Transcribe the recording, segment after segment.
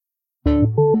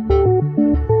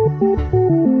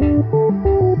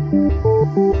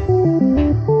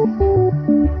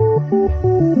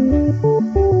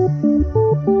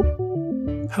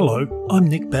Hello, I'm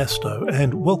Nick Bastow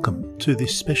and welcome to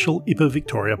this special IPA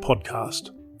Victoria podcast.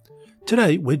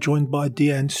 Today we're joined by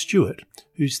Deanne Stewart,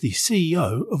 who's the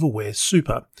CEO of Aware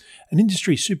Super, an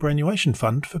industry superannuation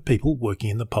fund for people working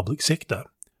in the public sector.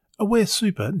 Aware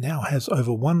Super now has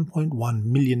over 1.1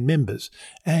 million members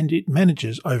and it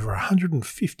manages over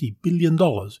 $150 billion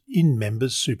in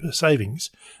members' super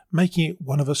savings, making it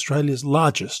one of Australia's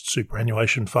largest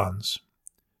superannuation funds.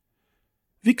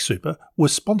 Vic Super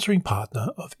was sponsoring partner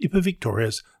of IPA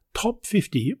Victoria's Top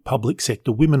 50 Public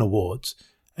Sector Women Awards,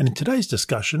 and in today's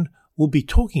discussion we'll be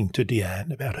talking to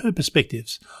Deanne about her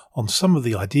perspectives on some of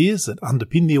the ideas that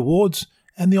underpin the awards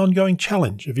and the ongoing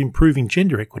challenge of improving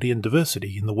gender equity and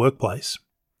diversity in the workplace.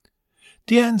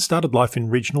 Deanne started life in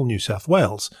regional New South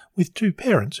Wales with two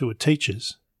parents who were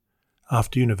teachers.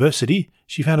 After university,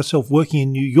 she found herself working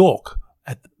in New York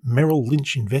at Merrill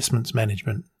Lynch Investments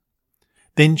Management.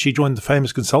 Then she joined the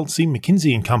famous consultancy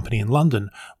McKinsey & Company in London,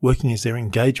 working as their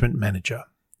engagement manager.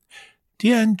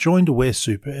 Deanne joined Aware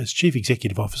Super as Chief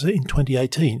Executive Officer in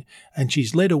 2018, and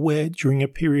she's led Aware during a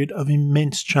period of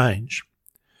immense change.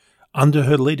 Under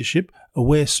her leadership,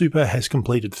 Aware Super has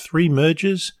completed 3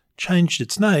 mergers, changed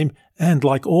its name, and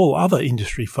like all other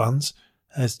industry funds,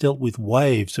 has dealt with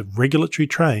waves of regulatory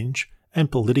change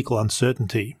and political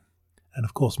uncertainty. And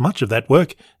of course, much of that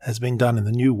work has been done in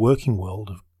the new working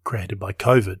world created by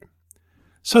COVID.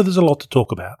 So there's a lot to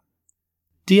talk about.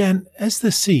 Deanne, as the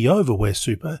CEO of Aware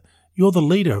Super, you're the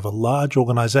leader of a large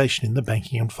organisation in the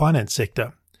banking and finance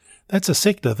sector. That's a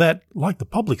sector that, like the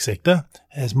public sector,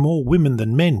 has more women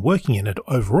than men working in it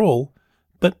overall,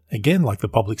 but again, like the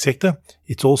public sector,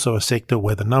 it's also a sector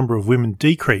where the number of women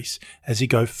decrease as you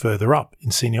go further up in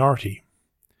seniority.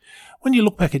 When you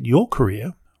look back at your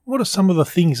career, what are some of the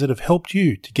things that have helped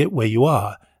you to get where you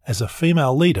are as a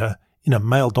female leader in a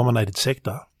male-dominated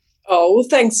sector? Oh, well,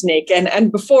 thanks, Nick.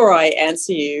 And before I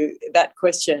answer you that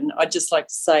question, I'd just like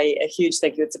to say a huge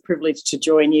thank you. It's a privilege to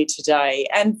join you today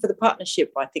and for the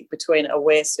partnership, I think, between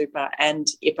Aware Super and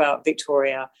IPA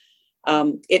Victoria.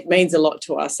 It means a lot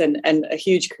to us and a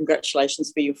huge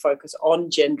congratulations for your focus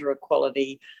on gender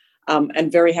equality.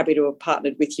 And very happy to have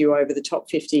partnered with you over the Top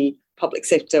 50 Public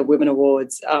Sector Women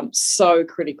Awards. So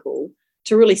critical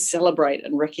to really celebrate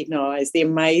and recognise the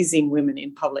amazing women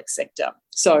in public sector.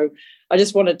 So I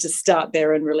just wanted to start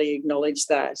there and really acknowledge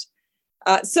that.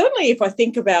 Certainly, if I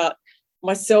think about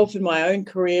myself and my own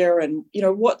career and,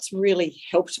 what's really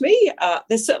helped me,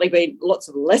 there's certainly been lots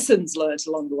of lessons learned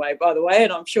along the way, by the way,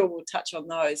 and I'm sure we'll touch on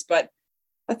those. But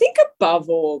I think above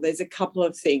all, there's a couple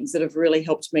of things that have really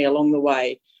helped me along the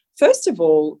way. First of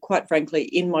all, quite frankly,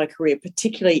 in my career,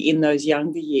 particularly in those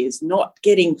younger years, not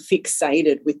getting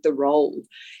fixated with the role.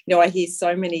 I hear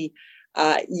so many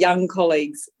young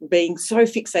colleagues being so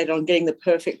fixated on getting the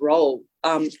perfect role.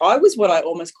 I was what I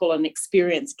almost call an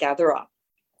experience gatherer,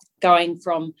 going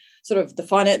from sort of the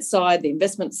finance side, the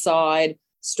investment side,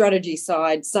 strategy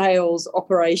side, sales,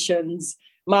 operations,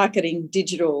 marketing,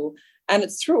 digital. And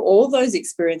it's through all those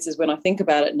experiences, when I think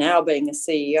about it now being a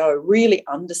CEO, really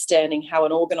understanding how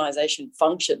an organisation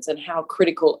functions and how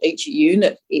critical each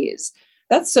unit is.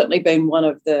 That's certainly been one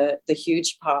of the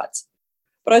huge parts.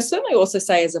 But I certainly also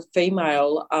say as a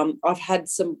female, I've had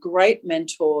some great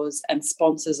mentors and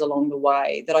sponsors along the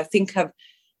way that I think have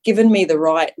given me the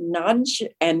right nudge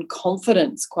and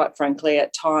confidence, quite frankly,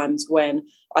 at times when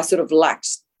I sort of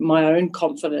lacked my own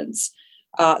confidence.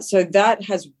 So that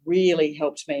has really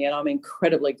helped me, and I'm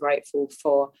incredibly grateful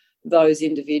for those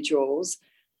individuals.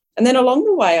 And then along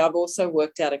the way, I've also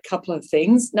worked out a couple of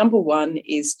things. Number one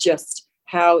is just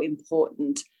how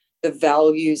important the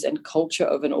values and culture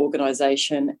of an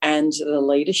organisation and the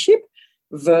leadership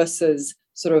versus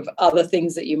sort of other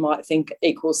things that you might think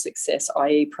equal success,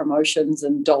 i.e. promotions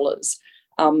and dollars.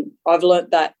 I've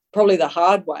learnt that probably the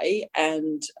hard way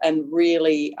and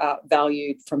really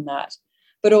valued from that.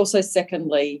 But also,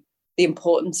 secondly, the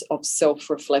importance of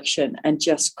self-reflection and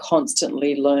just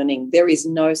constantly learning. There is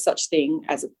no such thing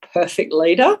as a perfect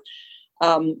leader.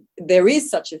 There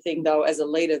is such a thing, though, as a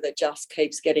leader that just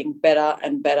keeps getting better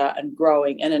and better and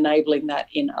growing and enabling that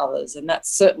in others. And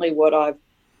that's certainly what I've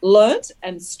learnt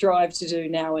and strive to do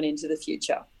now and into the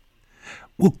future.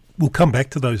 We'll come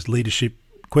back to those leadership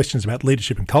questions about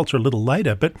leadership and culture a little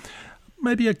later, but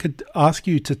maybe I could ask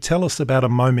you to tell us about a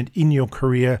moment in your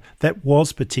career that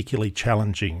was particularly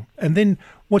challenging, and then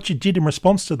what you did in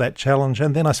response to that challenge,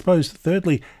 and then I suppose,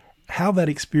 thirdly, how that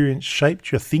experience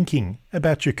shaped your thinking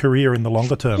about your career in the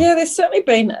longer term. Yeah, there's certainly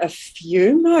been a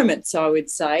few moments, I would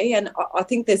say, and I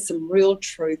think there's some real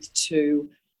truth to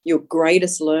your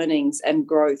greatest learnings and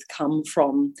growth come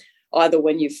from either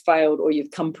when you've failed or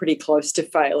you've come pretty close to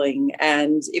failing.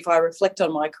 And if I reflect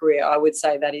on my career, I would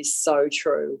say that is so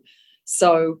true.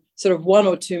 So sort of one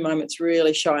or two moments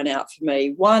really shine out for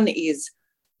me. One is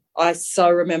I so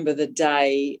remember the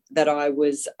day that I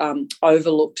was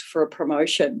overlooked for a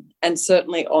promotion, and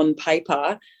certainly on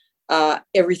paper,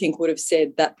 everything would have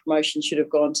said that promotion should have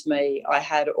gone to me. I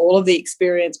had all of the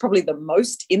experience, probably the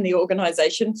most in the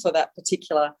organisation for that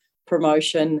particular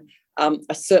promotion. I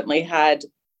certainly had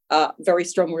very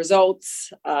strong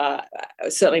results.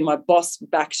 Certainly my boss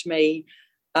backed me,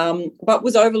 but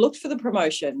was overlooked for the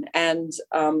promotion. And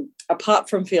apart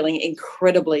from feeling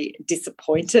incredibly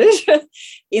disappointed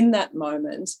in that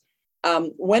moment,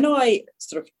 when I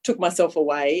sort of took myself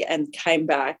away and came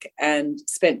back and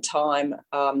spent time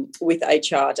with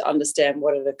HR to understand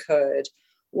what had occurred,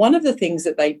 one of the things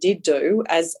that they did do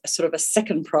as sort of a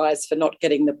second prize for not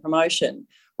getting the promotion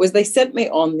was they sent me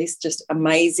on this just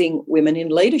amazing Women in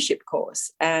Leadership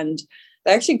course. And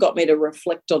they actually got me to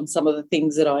reflect on some of the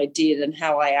things that I did and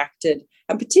how I acted.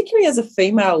 And particularly as a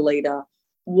female leader,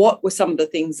 what were some of the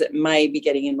things that may be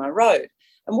getting in my road?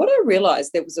 And what I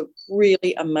realised, there was a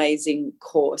really amazing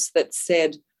course that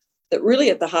said, that really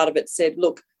at the heart of it said,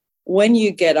 look, when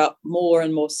you get up more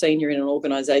and more senior in an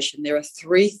organisation, there are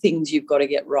three things you've got to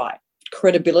get right.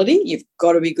 Credibility, you've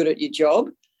got to be good at your job.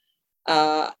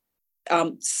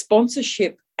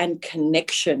 Sponsorship and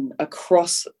connection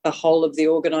across the whole of the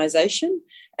organisation,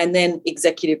 and then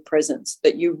executive presence,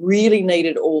 that you really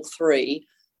needed all three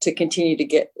to continue to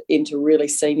get into really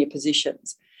senior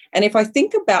positions. And if I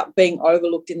think about being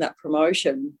overlooked in that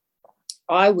promotion,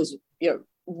 I was,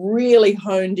 really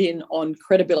honed in on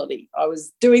credibility. I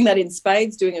was doing that in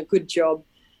spades, doing a good job,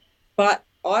 but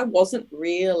I wasn't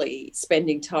really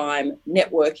spending time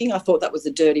networking. I thought that was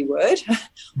a dirty word,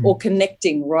 or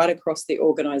connecting right across the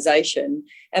organisation.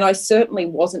 And I certainly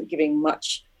wasn't giving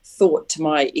much thought to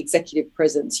my executive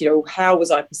presence. How was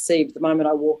I perceived the moment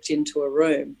I walked into a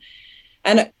room?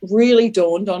 And it really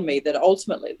dawned on me that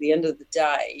ultimately, at the end of the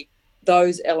day,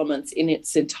 those elements in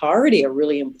its entirety are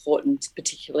really important,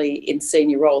 particularly in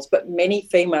senior roles. But many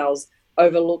females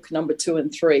overlook number 2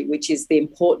 and 3, which is the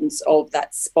importance of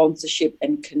that sponsorship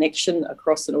and connection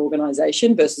across an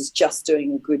organisation versus just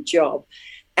doing a good job,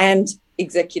 and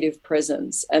executive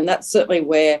presence. And that's certainly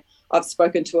where I've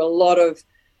spoken to a lot of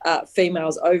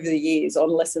females over the years on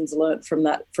lessons learned from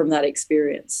that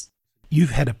experience.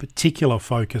 You've had a particular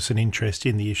focus and interest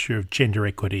in the issue of gender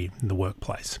equity in the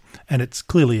workplace, and it's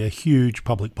clearly a huge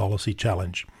public policy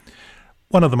challenge.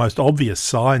 One of the most obvious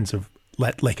signs of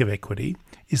that lack of equity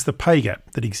is the pay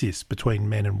gap that exists between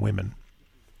men and women.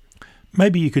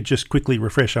 Maybe you could just quickly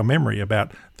refresh our memory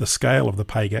about the scale of the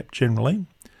pay gap generally,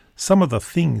 some of the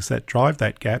things that drive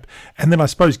that gap, and then I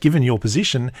suppose, given your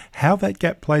position, how that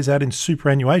gap plays out in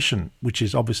superannuation, which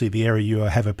is obviously the area you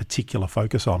have a particular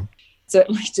focus on.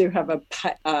 Certainly do have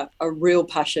a real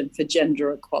passion for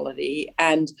gender equality,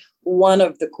 and one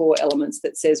of the core elements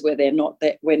that says we're not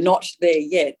there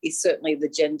yet is certainly the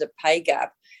gender pay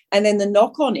gap, and then the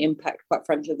knock-on impact, quite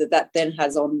frankly, that then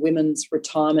has on women's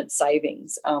retirement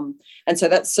savings. And so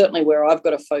that's certainly where I've got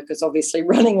to focus, obviously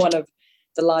running one of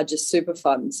the largest super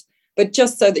funds. But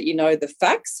just so that you know the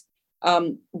facts,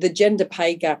 the gender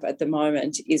pay gap at the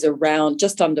moment is around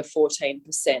just under 14%,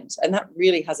 and that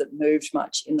really hasn't moved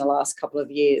much in the last couple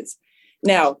of years.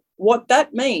 Now, what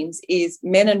that means is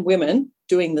men and women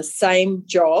doing the same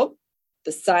job,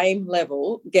 the same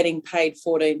level, getting paid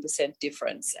 14%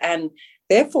 difference. And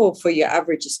therefore, for your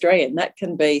average Australian, that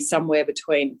can be somewhere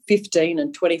between $15,000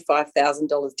 and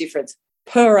 $25,000 difference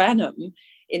per annum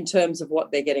in terms of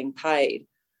what they're getting paid.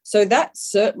 So that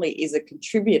certainly is a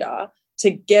contributor,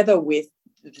 together with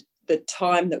the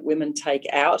time that women take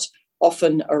out,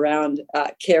 often around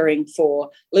caring for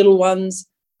little ones,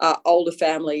 older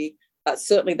family.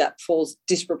 Certainly that falls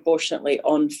disproportionately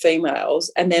on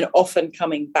females, and then often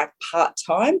coming back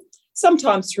part-time,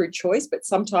 sometimes through choice, but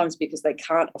sometimes because they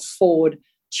can't afford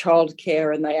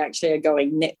childcare and they actually are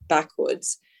going net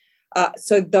backwards.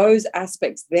 So those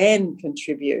aspects then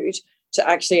contribute to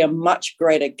actually a much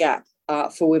greater gap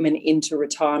for women into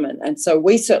retirement. And so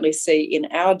we certainly see in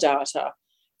our data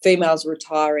females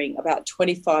retiring about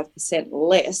 25%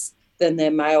 less than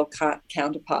their male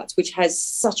counterparts, which has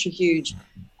such a huge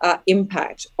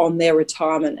impact on their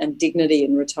retirement and dignity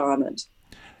in retirement.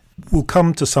 We'll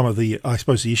come to some of the, I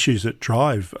suppose, the issues that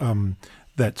drive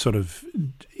that sort of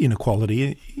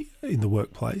inequality in the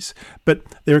workplace. But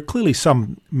there are clearly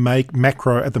some at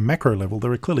the macro level,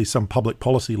 there are clearly some public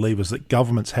policy levers that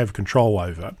governments have control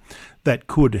over that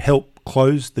could help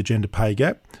close the gender pay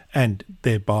gap and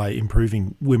thereby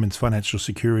improving women's financial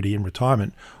security in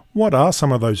retirement. What are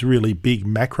some of those really big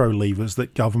macro levers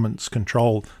that governments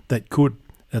control that could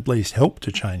at least help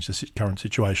to change the current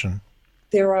situation?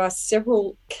 There are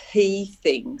several key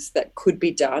things that could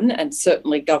be done, and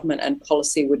certainly government and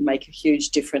policy would make a huge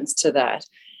difference to that.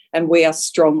 And we are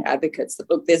strong advocates that,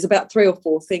 look, there's about 3 or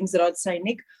 4 things that I'd say,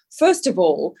 Nick. First of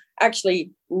all,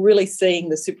 actually really seeing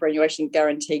the superannuation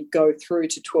guarantee go through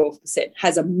to 12%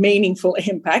 has a meaningful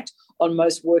impact on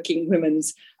most working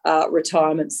women's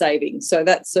retirement savings. So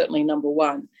that's certainly number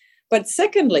one. But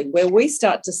secondly, where we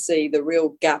start to see the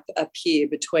real gap appear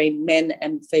between men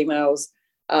and females'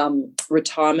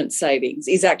 retirement savings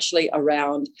is actually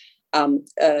around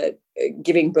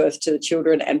giving birth to the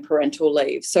children and parental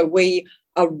leave. So we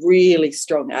are really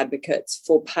strong advocates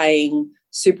for paying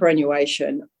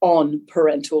superannuation on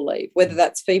parental leave, whether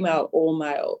that's female or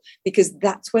male, because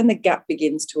that's when the gap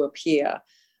begins to appear.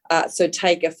 So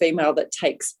take a female that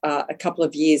takes a couple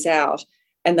of years out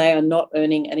and they are not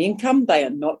earning an income, they are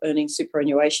not earning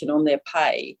superannuation on their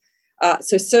pay.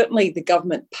 So certainly the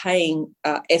government paying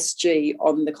SG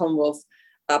on the Commonwealth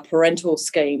parental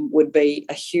scheme would be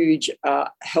a huge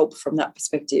help from that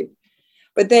perspective.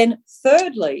 But then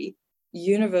thirdly,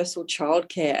 universal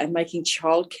childcare and making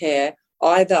childcare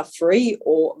either free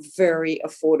or very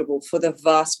affordable for the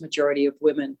vast majority of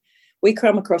women. We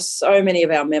come across so many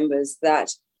of our members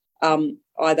that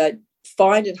either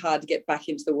find it hard to get back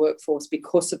into the workforce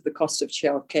because of the cost of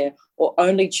childcare, or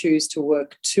only choose to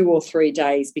work 2 or 3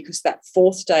 days because that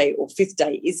 4th day or 5th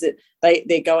day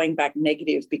they're going back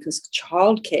negative because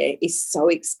childcare is so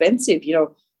expensive. You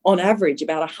know, on average,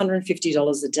 about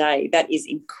 $150 a day. That is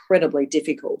incredibly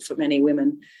difficult for many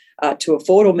women to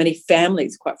afford, or many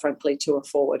families, quite frankly, to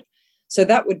afford. So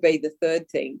that would be the third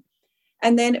thing.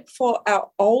 And then for our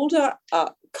older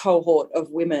cohort of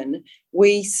women,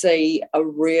 we see a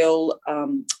real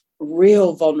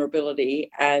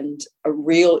vulnerability and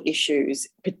real issues,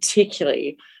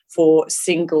 particularly for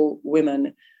single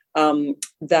women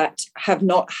that have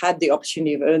not had the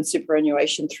opportunity of earned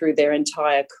superannuation through their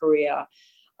entire career.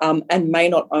 And may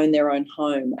not own their own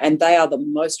home, and they are the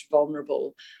most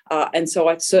vulnerable. And so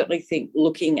I certainly think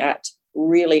looking at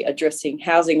really addressing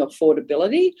housing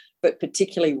affordability, but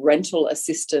particularly rental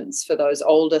assistance for those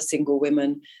older single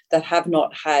women that have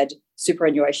not had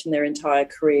superannuation their entire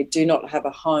career, do not have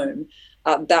a home,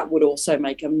 that would also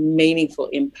make a meaningful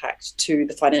impact to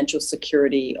the financial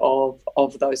security of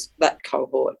that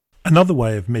cohort. Another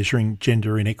way of measuring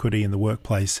gender inequity in the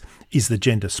workplace is the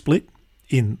gender split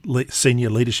in senior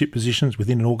leadership positions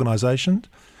within an organisation.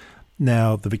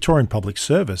 Now, the Victorian Public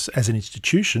Service as an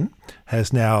institution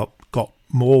has now got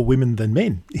more women than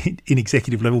men in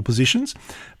executive level positions,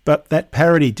 but that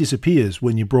parity disappears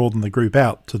when you broaden the group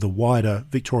out to the wider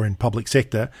Victorian public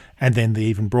sector and then the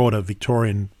even broader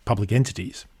Victorian public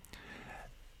entities.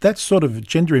 That sort of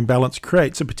gender imbalance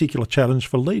creates a particular challenge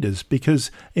for leaders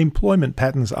because employment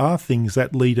patterns are things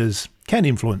that leaders can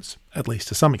influence, at least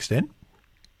to some extent.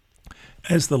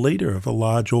 As the leader of a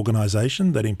large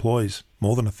organisation that employs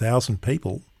more than 1,000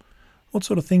 people, what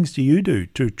sort of things do you do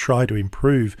to try to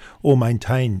improve or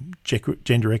maintain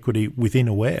gender equity within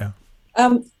Aware?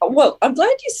 Well, I'm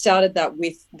glad you started that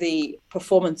with the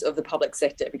performance of the public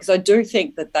sector, because I do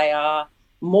think that they are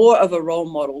more of a role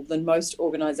model than most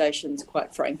organisations,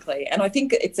 quite frankly. And I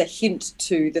think it's a hint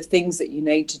to the things that you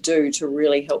need to do to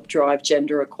really help drive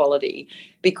gender equality,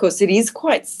 because it is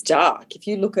quite stark. If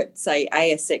you look at, say,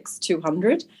 ASX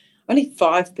 200, only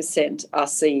 5% are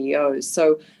CEOs.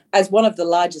 So as one of the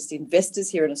largest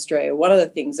investors here in Australia, one of the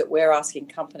things that we're asking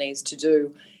companies to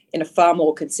do in a far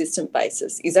more consistent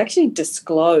basis is actually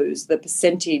disclose the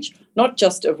percentage, not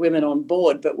just of women on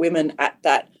board, but women at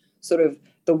that sort of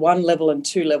the 1 level and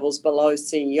 2 levels below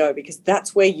CEO, because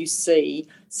that's where you see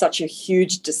such a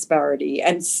huge disparity.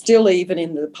 And still, even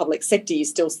in the public sector, you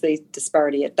still see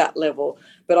disparity at that level.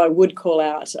 But I would call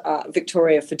out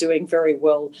Victoria for doing very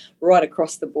well right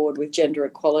across the board with gender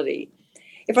equality.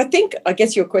 I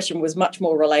guess your question was much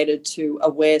more related to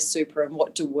Aware Super and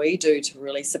what do we do to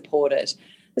really support it.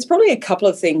 There's probably a couple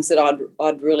of things that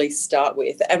I'd really start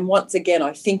with. And once again,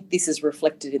 I think this is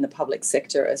reflected in the public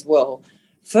sector as well.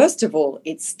 First of all,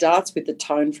 it starts with the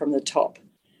tone from the top.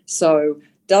 So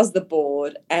does the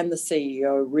board and the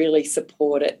CEO really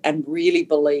support it and really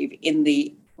believe in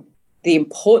the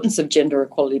importance of gender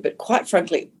equality, but quite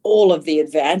frankly, all of the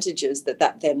advantages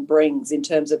that then brings in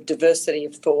terms of diversity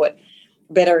of thought,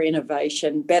 better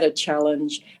innovation, better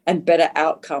challenge, and better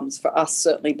outcomes for us,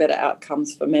 certainly better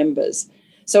outcomes for members.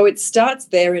 So it starts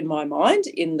there in my mind,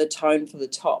 in the tone for the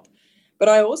top. But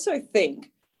I also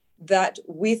think that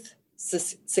with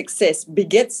success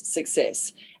begets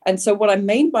success. And so what I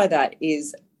mean by that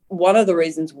is one of the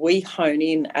reasons we hone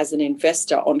in as an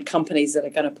investor on companies that are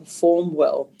going to perform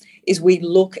well is we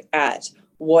look at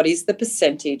what is the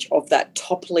percentage of that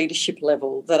top leadership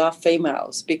level that are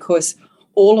females, because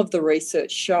all of the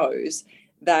research shows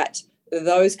that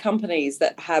those companies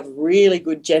that have really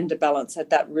good gender balance at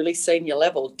that really senior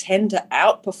level tend to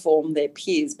outperform their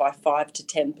peers by 5 to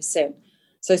 10%.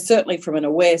 So certainly from an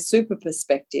Aware Super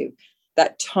perspective,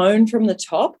 that tone from the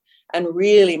top and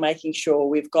really making sure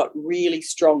we've got really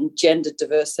strong gender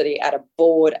diversity at a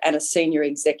board and a senior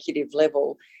executive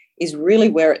level is really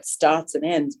where it starts and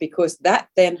ends, because that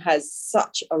then has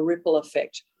such a ripple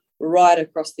effect right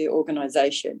across the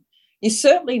organisation. You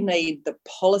certainly need the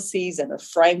policies and the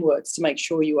frameworks to make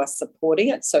sure you are supporting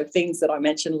it. So things that I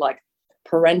mentioned like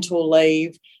parental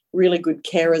leave, really good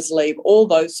carers leave, all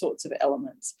those sorts of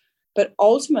elements. But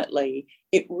ultimately,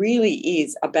 it really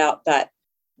is about that.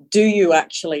 Do you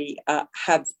actually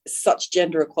have such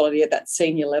gender equality at that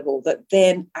senior level that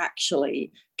then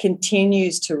actually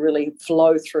continues to really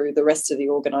flow through the rest of the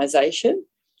organisation?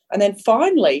 And then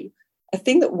finally, a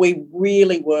thing that we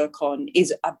really work on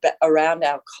is around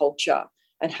our culture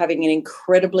and having an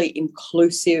incredibly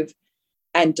inclusive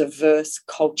and diverse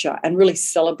culture and really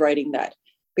celebrating that.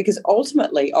 Because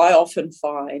ultimately, I often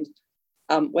find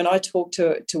when I talk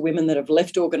to women that have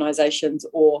left organisations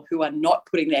or who are not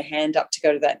putting their hand up to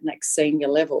go to that next senior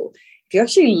level, if you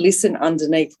actually listen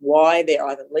underneath why they're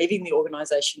either leaving the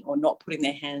organisation or not putting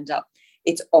their hand up,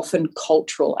 it's often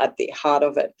cultural at the heart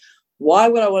of it. Why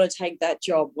would I want to take that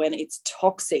job when it's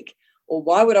toxic? Or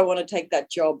why would I want to take that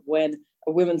job when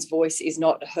a woman's voice is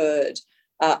not heard?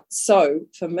 So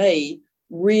for me,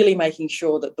 really making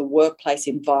sure that the workplace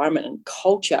environment and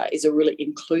culture is a really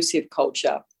inclusive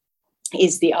culture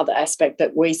is the other aspect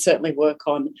that we certainly work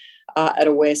on at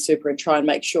Aware Super, and try and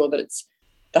make sure that it's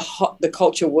the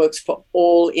culture works for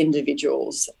all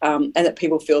individuals and that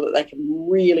people feel that they can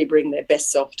really bring their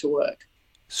best self to work.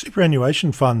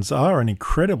 Superannuation funds are an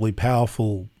incredibly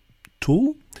powerful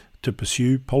tool to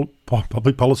pursue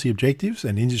public policy objectives,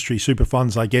 and industry super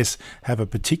funds, I guess, have a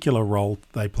particular role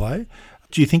they play.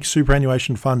 Do you think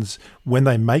superannuation funds, when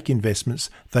they make investments,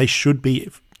 they should be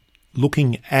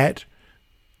looking at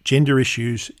gender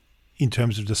issues in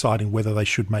terms of deciding whether they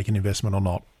should make an investment or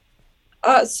not?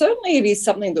 Certainly it is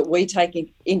something that we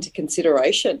take into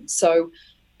consideration. So,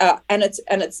 and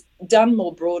it's done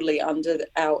more broadly under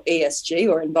our ESG,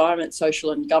 or Environment, Social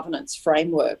and Governance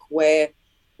framework, where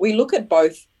we look at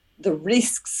both the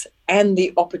risks and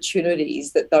the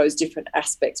opportunities that those different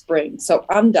aspects bring. So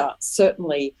under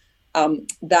certainly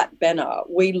that banner,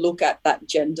 we look at that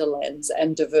gender lens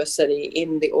and diversity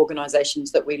in the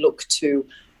organisations that we look to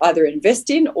either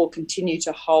invest in or continue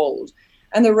to hold.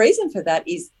 And the reason for that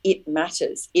is it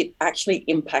matters. It actually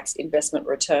impacts investment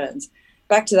returns.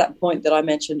 Back to that point that I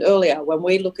mentioned earlier, when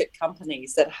we look at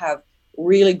companies that have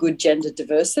really good gender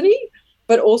diversity,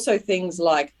 but also things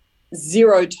like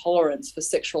zero tolerance for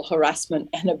sexual harassment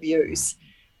and abuse,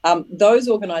 those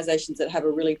organisations that have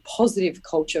a really positive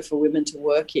culture for women to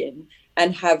work in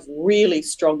and have really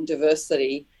strong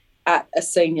diversity at a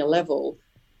senior level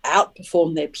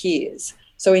outperform their peers.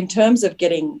 So in terms of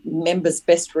getting members'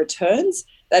 best returns,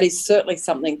 that is certainly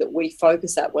something that we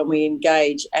focus at when we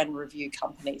engage and review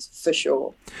companies, for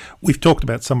sure. We've talked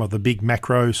about some of the big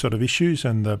macro sort of issues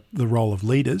and the role of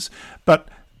leaders, but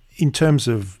in terms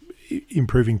of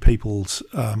improving people's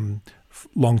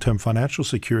long-term financial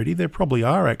security, there probably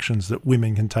are actions that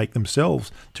women can take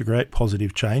themselves to create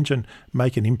positive change and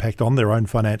make an impact on their own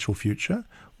financial future.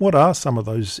 What are some of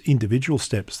those individual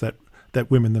steps that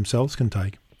women themselves can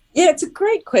take? Yeah, it's a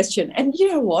great question. And you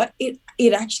know what?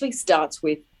 It actually starts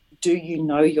with, do you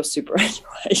know your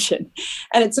superannuation?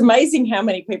 And it's amazing how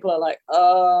many people are like,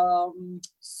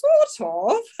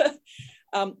 sort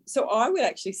of. So I would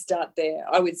actually start there.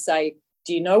 I would say,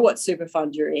 do you know what super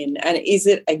fund you're in? And is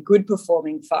it a good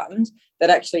performing fund that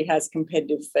actually has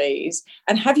competitive fees?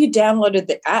 And have you downloaded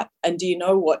the app? And do you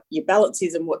know what your balance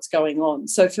is and what's going on?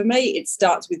 So for me, it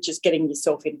starts with just getting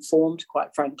yourself informed,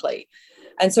 quite frankly.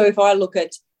 And so if I look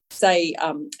at, say,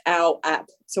 our app,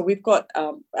 so we've got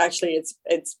actually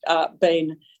it's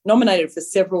been nominated for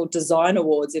several design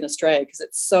awards in Australia because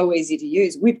it's so easy to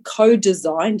use. We've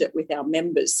co-designed it with our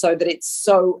members so that it's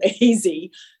so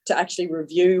easy to actually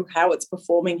review how it's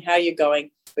performing, how you're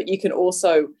going, but you can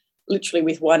also literally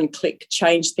with one click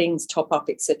change things, top up,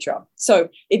 etc. So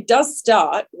it does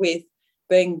start with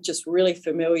being just really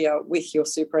familiar with your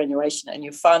superannuation and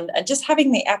your fund and just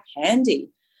having the app handy.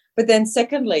 But then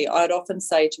secondly, I'd often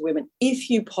say to women, if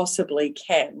you possibly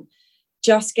can,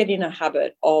 just get in a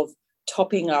habit of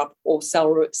topping up or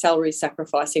salary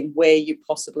sacrificing where you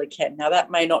possibly can. Now, that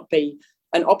may not be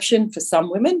an option for some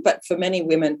women, but for many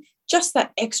women, just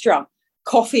that extra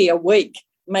coffee a week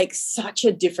makes such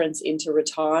a difference into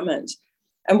retirement.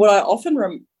 And what I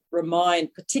often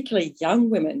remind particularly young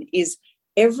women is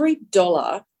every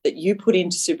dollar that you put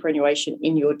into superannuation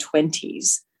in your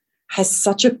 20s has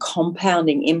such a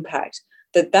compounding impact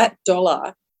that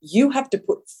dollar you have to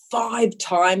put 5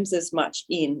 times as much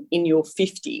in your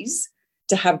 50s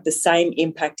to have the same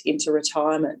impact into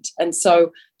retirement. And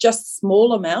so just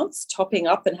small amounts, topping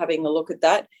up and having a look at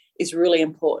that is really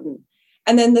important.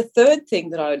 And then the third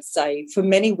thing that I would say for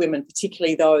many women,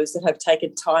 particularly those that have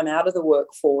taken time out of the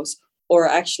workforce or are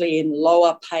actually in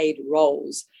lower paid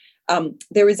roles,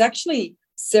 there is actually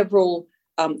several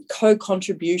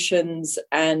co-contributions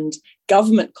and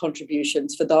government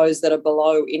contributions for those that are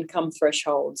below income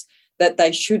thresholds that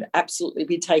they should absolutely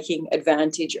be taking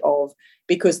advantage of,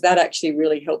 because that actually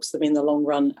really helps them in the long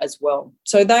run as well.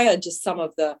 So they are just some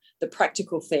of the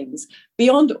practical things.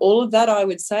 Beyond all of that, I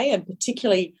would say, and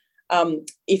particularly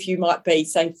if you might be,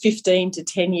 say, 15 to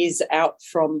 10 years out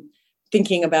from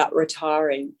thinking about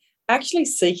retiring, actually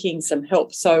seeking some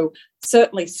help. So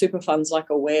certainly super funds like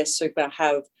Aware Super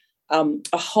have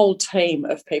a whole team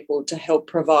of people to help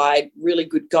provide really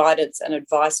good guidance and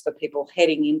advice for people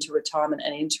heading into retirement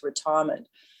and into retirement.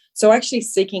 So actually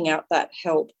seeking out that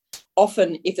help,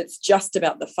 often if it's just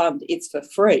about the fund, it's for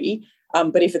free.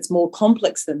 But if it's more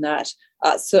complex than that,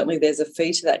 certainly there's a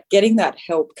fee to that. Getting that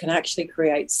help can actually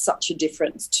create such a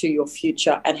difference to your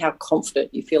future and how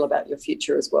confident you feel about your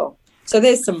future as well. So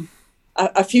there's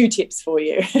a few tips for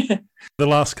you. The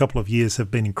last couple of years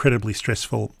have been incredibly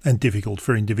stressful and difficult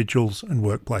for individuals and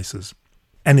workplaces.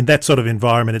 And in that sort of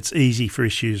environment, it's easy for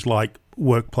issues like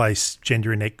workplace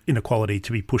gender inequality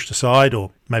to be pushed aside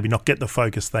or maybe not get the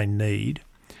focus they need.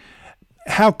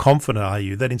 How confident are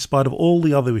you that in spite of all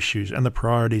the other issues and the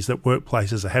priorities that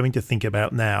workplaces are having to think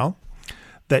about now,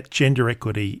 that gender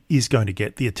equity is going to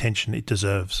get the attention it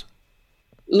deserves?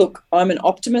 Look, I'm an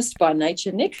optimist by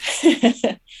nature, Nick.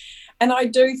 And I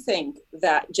do think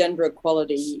that gender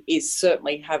equality is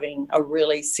certainly having a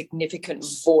really significant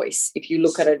voice if you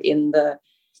look at it in the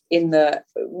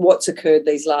what's occurred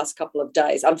these last couple of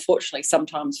days. Unfortunately,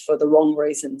 sometimes for the wrong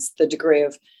reasons, the degree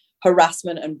of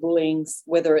harassment and bullying,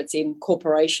 whether it's in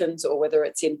corporations or whether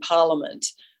it's in Parliament,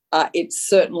 it's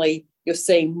certainly, you're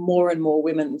seeing more and more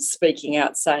women speaking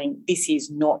out saying this is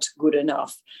not good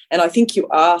enough. And I think you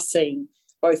are seeing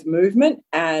both movement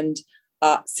and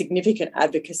significant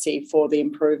advocacy for the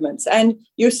improvements. And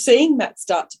you're seeing that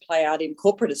start to play out in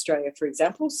corporate Australia, for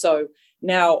example. So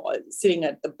now sitting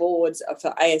at the boards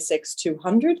for ASX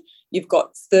 200, you've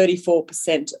got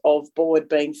 34% of board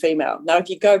being female. Now, if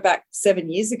you go back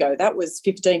 7 years ago, that was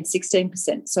 15,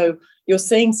 16%. So you're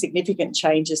seeing significant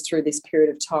changes through this period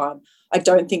of time. I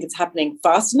don't think it's happening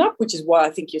fast enough, which is why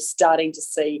I think you're starting to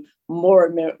see more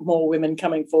and more women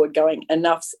coming forward going,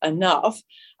 enough's enough.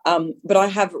 But I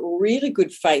have really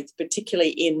good faith,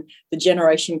 particularly in the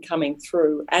generation coming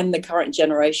through and the current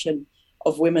generation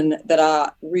of women that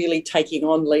are really taking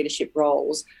on leadership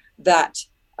roles, that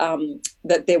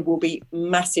there will be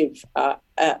massive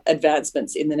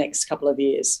advancements in the next couple of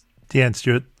years. Deanne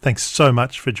Stewart, thanks so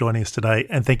much for joining us today,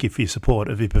 and thank you for your support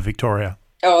of IPA Victoria.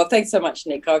 Oh, thanks so much,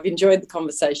 Nick. I've enjoyed the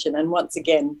conversation, and once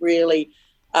again, really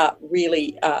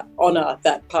honour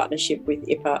that partnership with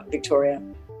IPA Victoria.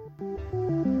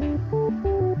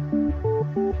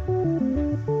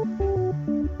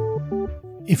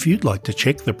 If you'd like to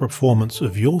check the performance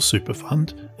of your super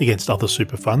fund against other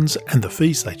super funds and the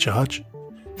fees they charge,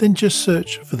 then just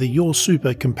search for the Your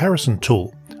Super comparison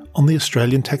tool on the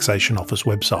Australian Taxation Office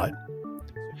website.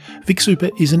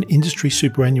 VicSuper is an industry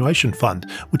superannuation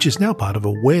fund which is now part of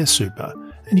Aware Super,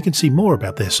 and you can see more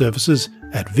about their services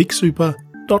at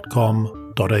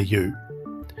vicsuper.com.au.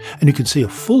 And you can see a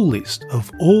full list of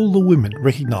all the women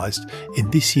recognised in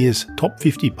this year's Top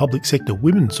 50 Public Sector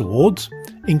Women's Awards,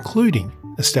 including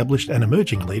established and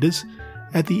emerging leaders,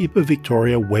 at the IPA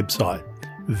Victoria website,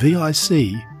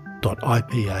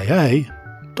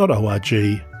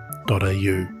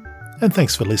 vic.ipaa.org.au. And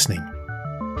thanks for listening.